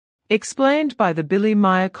Explained by the Billy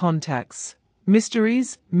Meier contacts.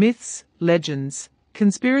 Mysteries, myths, legends,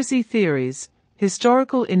 conspiracy theories,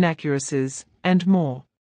 historical inaccuracies, and more.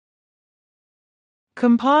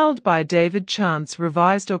 Compiled by David Chance,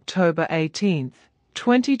 revised October 18,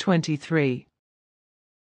 2023.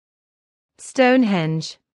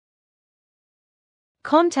 Stonehenge.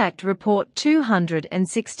 Contact Report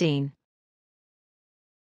 216.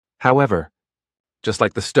 However, just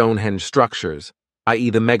like the Stonehenge structures,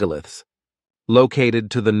 i.e. the megaliths,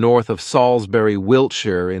 located to the north of Salisbury,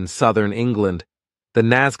 Wiltshire in southern England, the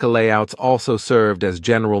Nazca layouts also served as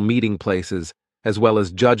general meeting places as well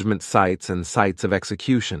as judgment sites and sites of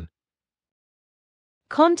execution.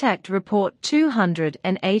 Contact Report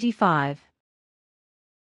 285.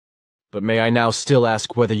 But may I now still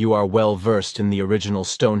ask whether you are well versed in the original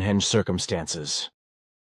Stonehenge circumstances?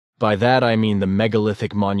 By that I mean the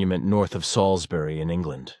megalithic monument north of Salisbury in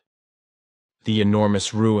England. The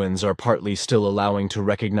enormous ruins are partly still allowing to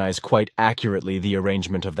recognize quite accurately the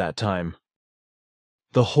arrangement of that time.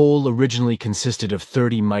 The whole originally consisted of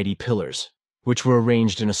 30 mighty pillars, which were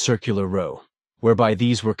arranged in a circular row, whereby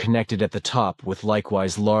these were connected at the top with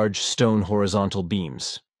likewise large stone horizontal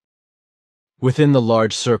beams. Within the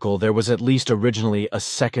large circle there was at least originally a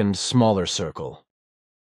second, smaller circle.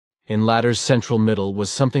 In latter's central middle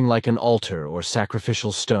was something like an altar or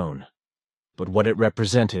sacrificial stone, but what it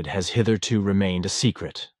represented has hitherto remained a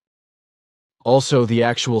secret. Also, the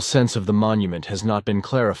actual sense of the monument has not been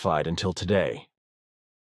clarified until today.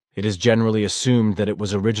 It is generally assumed that it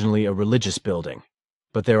was originally a religious building,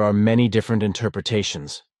 but there are many different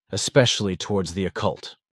interpretations, especially towards the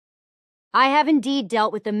occult. I have indeed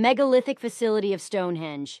dealt with the megalithic facility of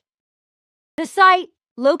Stonehenge. The site,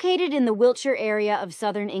 located in the Wiltshire area of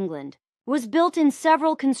southern England, was built in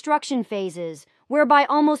several construction phases, whereby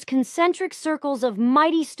almost concentric circles of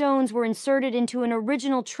mighty stones were inserted into an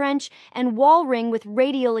original trench and wall ring with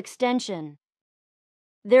radial extension.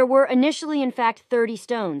 There were initially in fact 30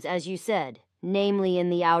 stones, as you said, namely in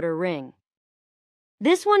the outer ring.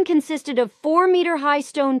 This one consisted of 4-meter-high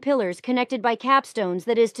stone pillars connected by capstones,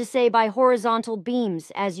 that is to say by horizontal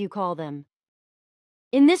beams, as you call them.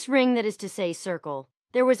 In this ring, that is to say circle,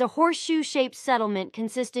 there was a horseshoe-shaped settlement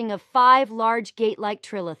consisting of 5 large gate-like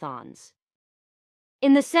trilithons.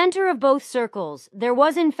 In the center of both circles, there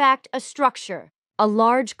was in fact a structure, a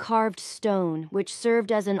large carved stone which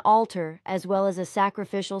served as an altar as well as a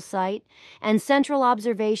sacrificial site and central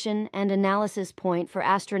observation and analysis point for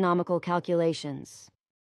astronomical calculations.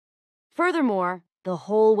 Furthermore, the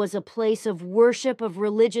whole was a place of worship of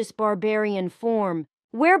religious barbarian form,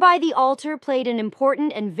 whereby the altar played an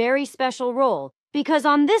important and very special role, because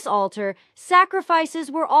on this altar sacrifices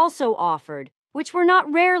were also offered, which were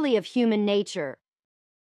not rarely of human nature.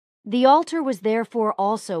 The altar was therefore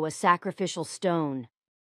also a sacrificial stone.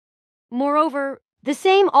 Moreover, the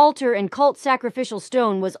same altar and cult sacrificial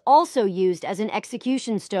stone was also used as an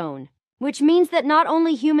execution stone, which means that not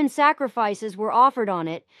only human sacrifices were offered on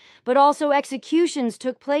it, but also executions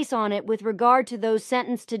took place on it with regard to those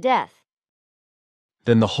sentenced to death.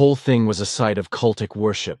 Then the whole thing was a site of cultic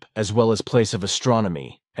worship, as well as place of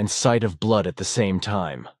astronomy, and site of blood at the same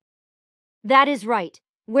time. That is right.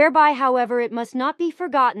 Whereby, however, it must not be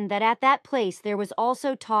forgotten that at that place there was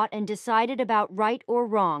also taught and decided about right or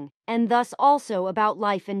wrong, and thus also about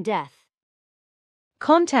life and death.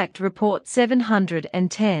 Contact Report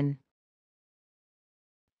 710.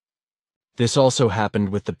 This also happened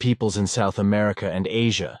with the peoples in South America and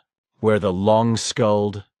Asia, where the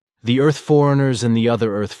long-skulled, the earth foreigners and the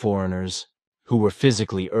other earth foreigners, who were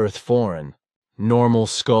physically earth foreign,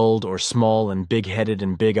 normal-skulled or small and big-headed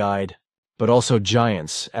and big-eyed, but also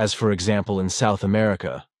giants, as for example in South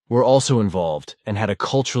America, were also involved and had a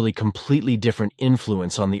culturally completely different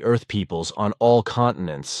influence on the Earth peoples on all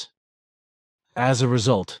continents. As a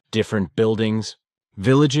result, different buildings,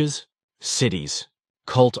 villages, cities,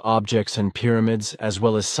 cult objects and pyramids, as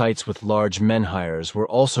well as sites with large menhirs were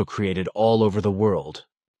also created all over the world,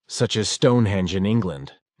 such as Stonehenge in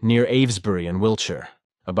England, near Avesbury in Wiltshire,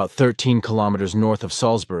 about 13 kilometers north of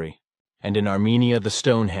Salisbury, and in Armenia the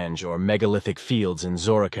Stonehenge or megalithic fields in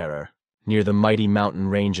Zorakarar, near the mighty mountain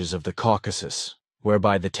ranges of the Caucasus,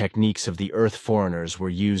 whereby the techniques of the earth foreigners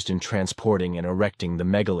were used in transporting and erecting the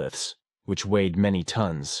megaliths, which weighed many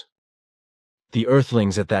tons. The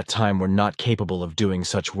earthlings at that time were not capable of doing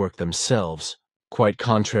such work themselves, quite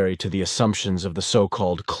contrary to the assumptions of the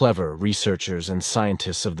so-called clever researchers and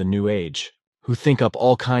scientists of the New Age, who think up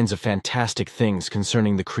all kinds of fantastic things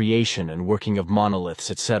concerning the creation and working of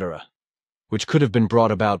monoliths, etc., which could have been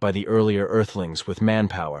brought about by the earlier earthlings with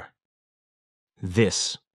manpower.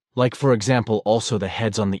 This, like for example also the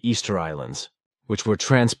heads on the Easter Islands, which were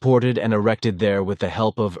transported and erected there with the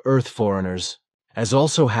help of Earth foreigners, as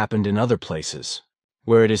also happened in other places,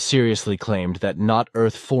 where it is seriously claimed that not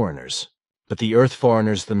Earth foreigners, but the Earth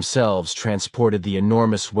foreigners themselves transported the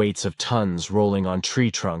enormous weights of tons rolling on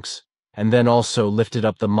tree trunks, and then also lifted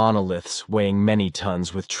up the monoliths weighing many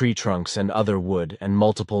tons with tree trunks and other wood and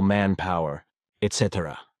multiple manpower,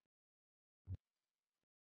 etc.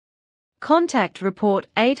 Contact Report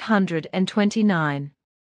 829.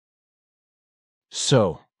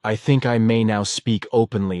 So, I think I may now speak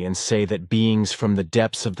openly and say that beings from the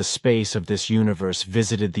depths of the space of this universe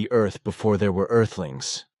visited the Earth before there were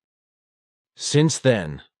Earthlings. Since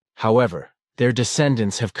then, however, their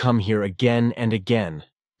descendants have come here again and again,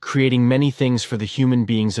 creating many things for the human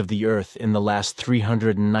beings of the Earth in the last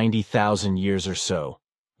 390,000 years or so,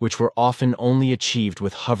 which were often only achieved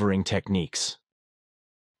with hovering techniques.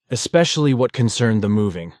 Especially what concerned the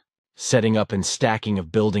moving, setting up and stacking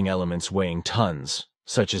of building elements weighing tons,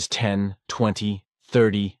 such as 10, 20,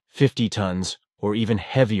 30, 50 tons, or even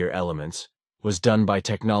heavier elements, was done by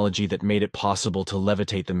technology that made it possible to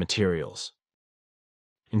levitate the materials.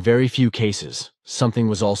 In very few cases, something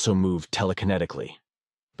was also moved telekinetically,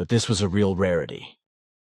 but this was a real rarity.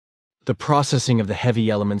 The processing of the heavy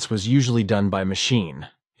elements was usually done by machine,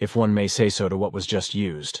 if one may say so to what was just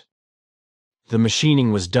used. The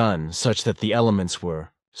machining was done such that the elements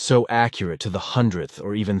were so accurate to the hundredth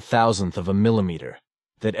or even thousandth of a millimeter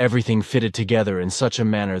that everything fitted together in such a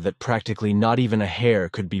manner that practically not even a hair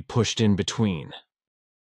could be pushed in between.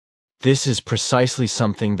 This is precisely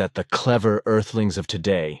something that the clever earthlings of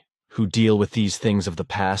today, who deal with these things of the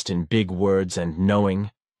past in big words and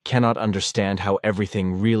knowing, cannot understand how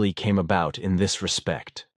everything really came about in this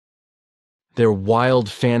respect. Their wild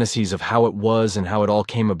fantasies of how it was and how it all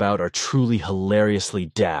came about are truly hilariously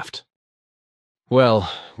daft.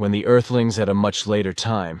 Well, when the Earthlings at a much later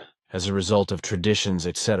time, as a result of traditions,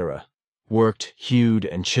 etc., worked, hewed,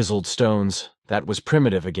 and chiseled stones, that was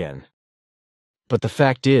primitive again. But the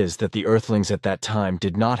fact is that the Earthlings at that time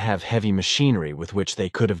did not have heavy machinery with which they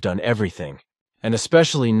could have done everything, and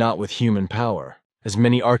especially not with human power, as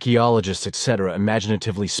many archaeologists, etc.,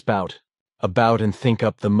 imaginatively spout about and think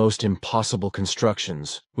up the most impossible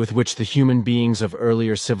constructions with which the human beings of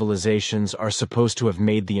earlier civilizations are supposed to have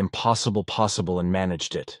made the impossible possible and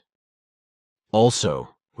managed it.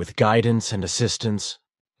 Also, with guidance and assistance,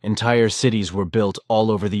 entire cities were built all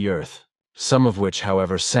over the earth, some of which,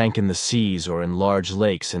 however, sank in the seas or in large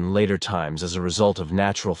lakes in later times as a result of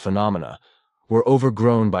natural phenomena, were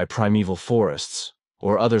overgrown by primeval forests,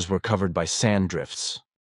 or others were covered by sand drifts.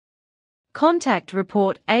 Contact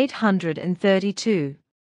Report 832.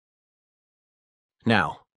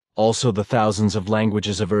 Now, also the thousands of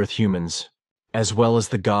languages of Earth humans, as well as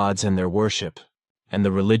the gods and their worship, and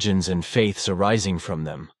the religions and faiths arising from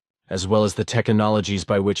them, as well as the technologies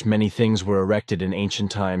by which many things were erected in ancient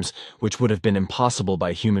times which would have been impossible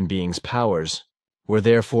by human beings' powers, were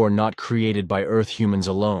therefore not created by Earth humans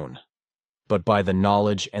alone, but by the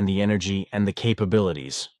knowledge and the energy and the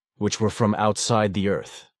capabilities which were from outside the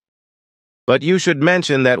Earth. But you should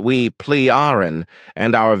mention that we Plearan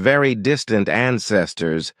and our very distant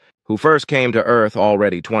ancestors, who first came to Earth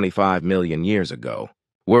already 25 million years ago,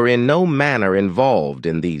 were in no manner involved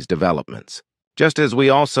in these developments, just as we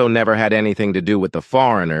also never had anything to do with the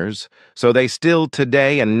foreigners, so they still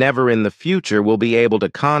today and never in the future will be able to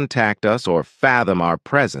contact us or fathom our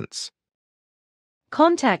presence.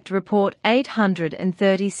 Contact Report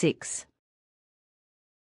 836.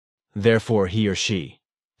 Therefore he or she,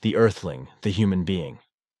 the Earthling, the human being,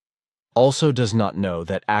 also does not know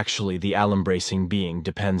that actually the alembracing being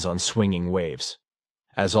depends on swinging waves,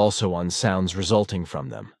 as also on sounds resulting from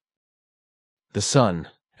them. The sun,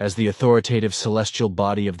 as the authoritative celestial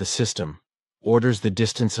body of the system, orders the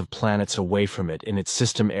distance of planets away from it in its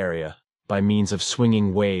system area by means of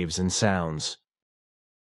swinging waves and sounds,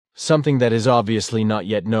 something that is obviously not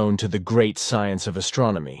yet known to the great science of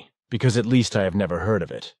astronomy, because at least I have never heard of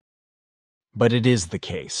it. But it is the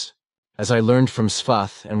case, as I learned from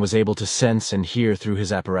Svath and was able to sense and hear through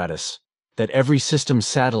his apparatus, that every system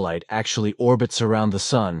satellite actually orbits around the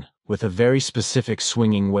sun with a very specific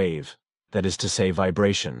swinging wave, that is to say,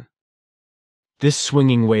 vibration. This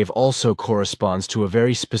swinging wave also corresponds to a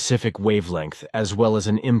very specific wavelength as well as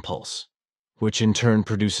an impulse, which in turn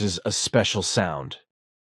produces a special sound.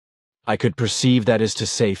 I could perceive, that is to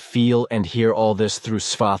say, feel and hear all this through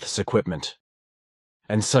Svath's equipment.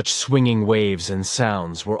 And such swinging waves and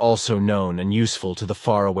sounds were also known and useful to the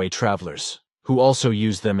faraway travelers, who also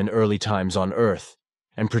used them in early times on Earth,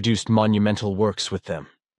 and produced monumental works with them.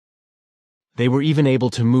 They were even able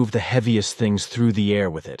to move the heaviest things through the air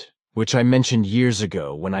with it, which I mentioned years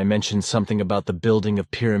ago when I mentioned something about the building of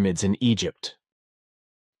pyramids in Egypt.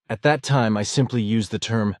 At that time, I simply used the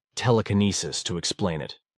term telekinesis to explain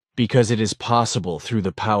it, because it is possible through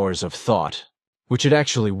the powers of thought, which it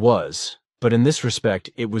actually was, but in this respect,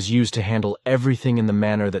 it was used to handle everything in the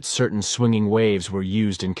manner that certain swinging waves were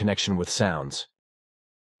used in connection with sounds.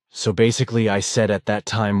 So basically, I said at that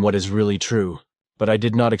time what is really true, but I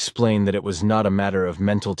did not explain that it was not a matter of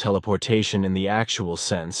mental teleportation in the actual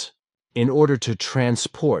sense, in order to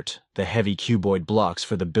transport the heavy cuboid blocks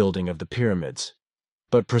for the building of the pyramids,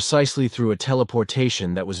 but precisely through a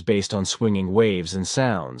teleportation that was based on swinging waves and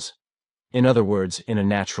sounds, in other words, in a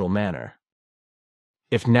natural manner.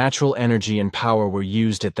 If natural energy and power were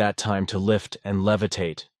used at that time to lift and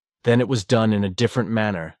levitate, then it was done in a different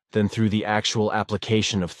manner than through the actual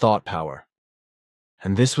application of thought power.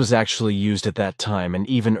 And this was actually used at that time and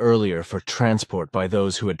even earlier for transport by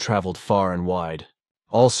those who had traveled far and wide,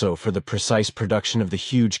 also for the precise production of the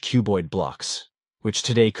huge cuboid blocks, which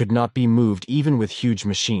today could not be moved even with huge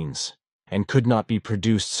machines, and could not be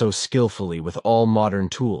produced so skillfully with all modern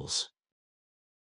tools.